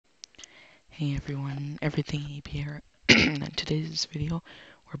Hey everyone, Everything Ape here. In today's video,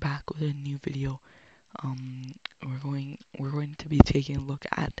 we're back with a new video. We're going to be taking a look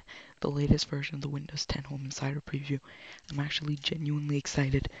at the latest version of the Windows 10 Home Insider preview. I'm actually genuinely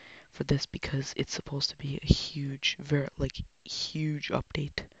excited for this because it's supposed to be a huge, huge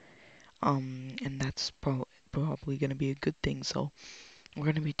update. And that's probably going to be a good thing. So we're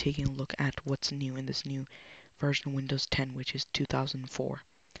going to be taking a look at what's new in this new version of Windows 10, which is 2004.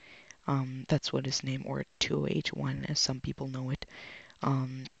 That's what it's named, or 2H1 as some people know it.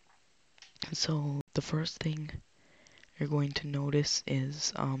 So the first thing you're going to notice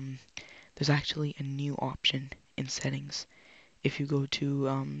is there's actually a new option in settings. If you go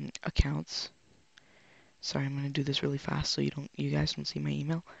to accounts, sorry, I'm going to do this really fast so you guys don't see my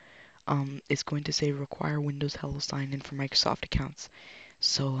email. It's going to say require Windows Hello sign in for Microsoft accounts.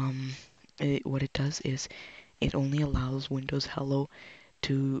 So what it does is it only allows Windows Hello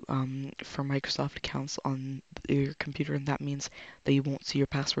to for Microsoft accounts on your computer, and that means that you won't see your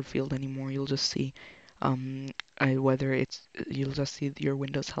password field anymore. You'll just see you'll just see your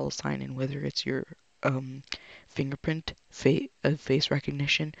Windows Hello sign and whether it's your fingerprint, face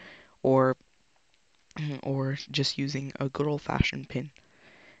recognition, or or just using a good old-fashioned PIN.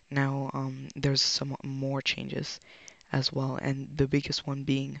 Now there's some more changes as well, and the biggest one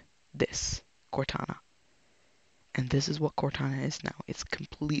being this Cortana. And this is what Cortana is now. It's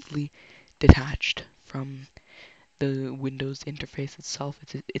completely detached from the Windows interface itself.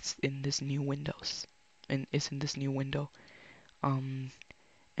 It's in this new Windows, and it's in this new window. And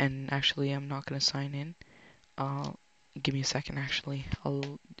actually, I'm not gonna sign in. Give me a second. Actually,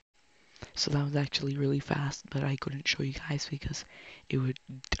 So that was actually really fast, but I couldn't show you guys because it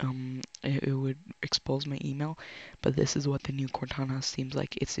would expose my email. But this is what the new Cortana seems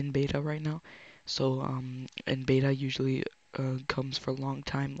like. It's in beta right now. So and beta usually comes for a long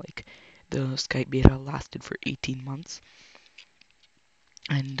time. Like the Skype beta lasted for 18 months.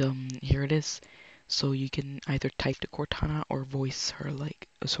 And here it is. So you can either type to Cortana or voice her.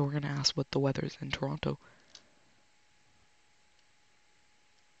 So we're gonna ask what the weather is in Toronto.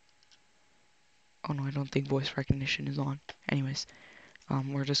 Oh no, I don't think voice recognition is on. Anyways,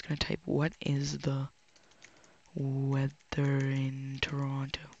 we're just gonna type what is the weather in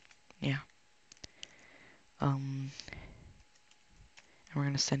Toronto. Yeah. And we're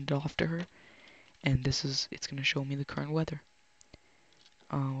gonna send it off to her, and it's gonna show me the current weather.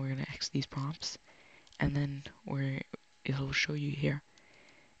 We're gonna X these prompts, and then it'll show you here.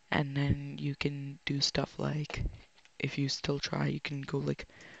 And then you can do stuff like, if you still try, you can go like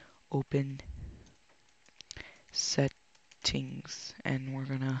open settings, and we're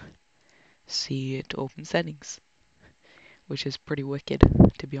gonna see it open settings, which is pretty wicked,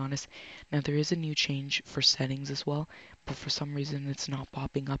 to be honest. Now, there is a new change for settings as well, but for some reason it's not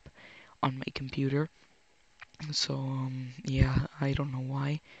popping up on my computer. So, yeah, I don't know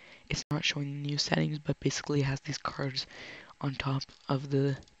why. It's not showing new settings, but basically it has these cards on top of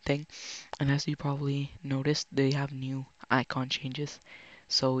the thing. And as you probably noticed, they have new icon changes.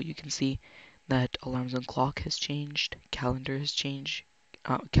 So you can see that alarms and clock has changed, calendar has changed,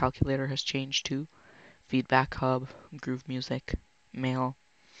 calculator has changed too, feedback hub, groove music, mail.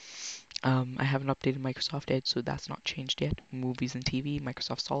 I haven't updated Microsoft Edge, so that's not changed yet. Movies and TV,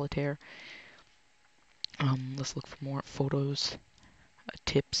 Microsoft Solitaire. Let's look for more photos,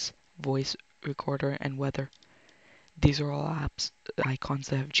 tips, voice recorder, and weather. These are all apps, icons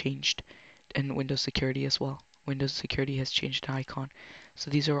that have changed, and Windows Security as well. Windows Security has changed the icon.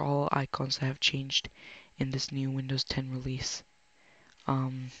 So these are all icons that have changed in this new Windows 10 release.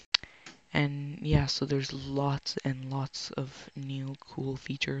 And yeah, so there's lots and lots of new cool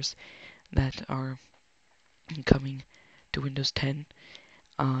features that are coming to Windows 10.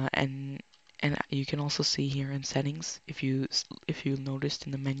 And you can also see here in settings, if you noticed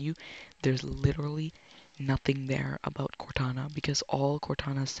in the menu, there's literally nothing there about Cortana because all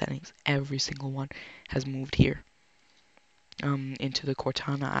Cortana's settings, every single one, has moved here into the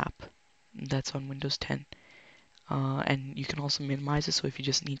Cortana app that's on Windows 10. And you can also minimize it, so if you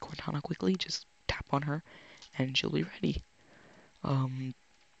just need Cortana quickly, just tap on her and she'll be ready. And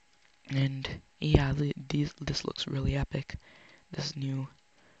yeah, this looks really epic, this new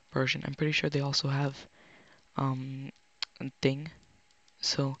version. I'm pretty sure they also have a thing,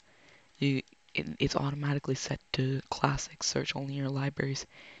 so it's automatically set to classic, search only your libraries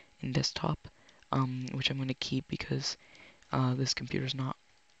in desktop, which I'm going to keep because this computer's not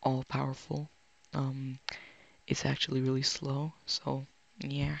all powerful. It's actually really slow, so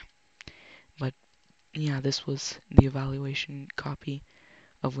yeah. But yeah, this was the evaluation copy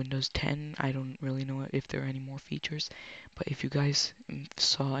of Windows 10. I don't really know if there are any more features, but if you guys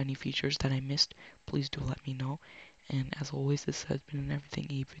saw any features that I missed, please do let me know. And as always, this has been an Everything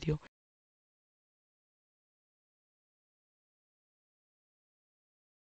E video.